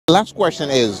Last question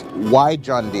is, why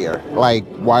John Deere? Like,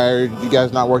 why are you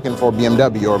guys not working for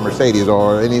BMW or Mercedes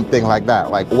or anything like that?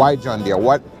 Like, why John Deere?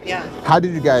 What? Yeah. How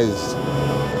did you guys?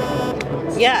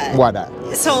 Yeah. Why that?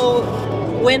 So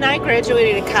when I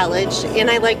graduated college and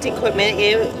I liked equipment,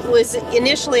 it was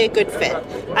initially a good fit.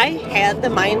 I had the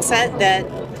mindset that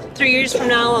 3 years from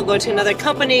now I'll go to another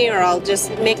company or I'll just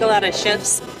make a lot of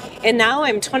shifts. And now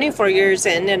I'm 24 years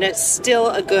in and it's still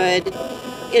a good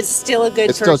It's still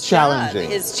challenging.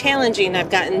 job. It's challenging. I've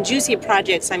gotten juicy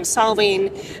projects. I'm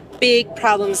solving big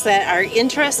problems that are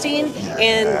interesting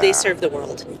and they serve the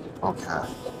world. Okay.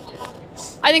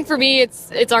 I think for me,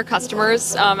 it's our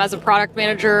customers. As a product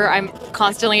manager, I'm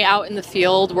constantly out in the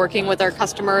field working with our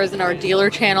customers and our dealer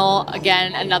channel.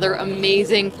 Again, another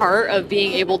amazing part of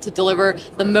being able to deliver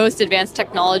the most advanced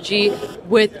technology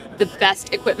with the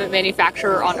best equipment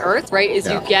manufacturer on earth, right? Is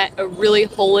you get a really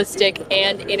holistic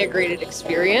and integrated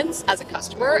experience as a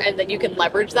customer, and then you can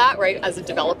leverage that, right, as a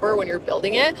developer when you're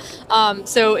building it.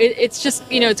 So it's just,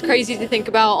 it's crazy to think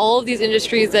about all of these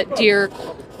industries that Deere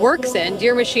works in.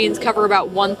 Deere machines cover about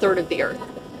 1/3 of the earth.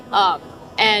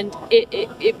 And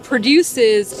it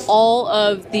produces all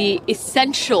of the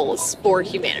essentials for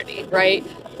humanity, right?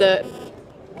 The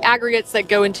aggregates that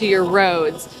go into your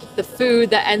roads, the food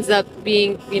that ends up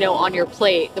being, on your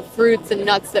plate, the fruits and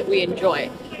nuts that we enjoy.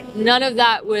 None of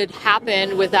that would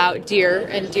happen without Deere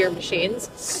and Deere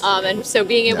machines. And so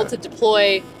being able to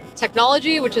deploy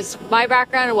technology, which is my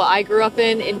background and what I grew up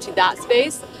in, into that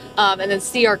space, and then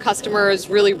see our customers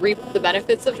really reap the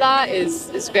benefits of that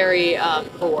is very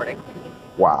rewarding.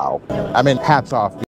 Wow. I mean, hats off.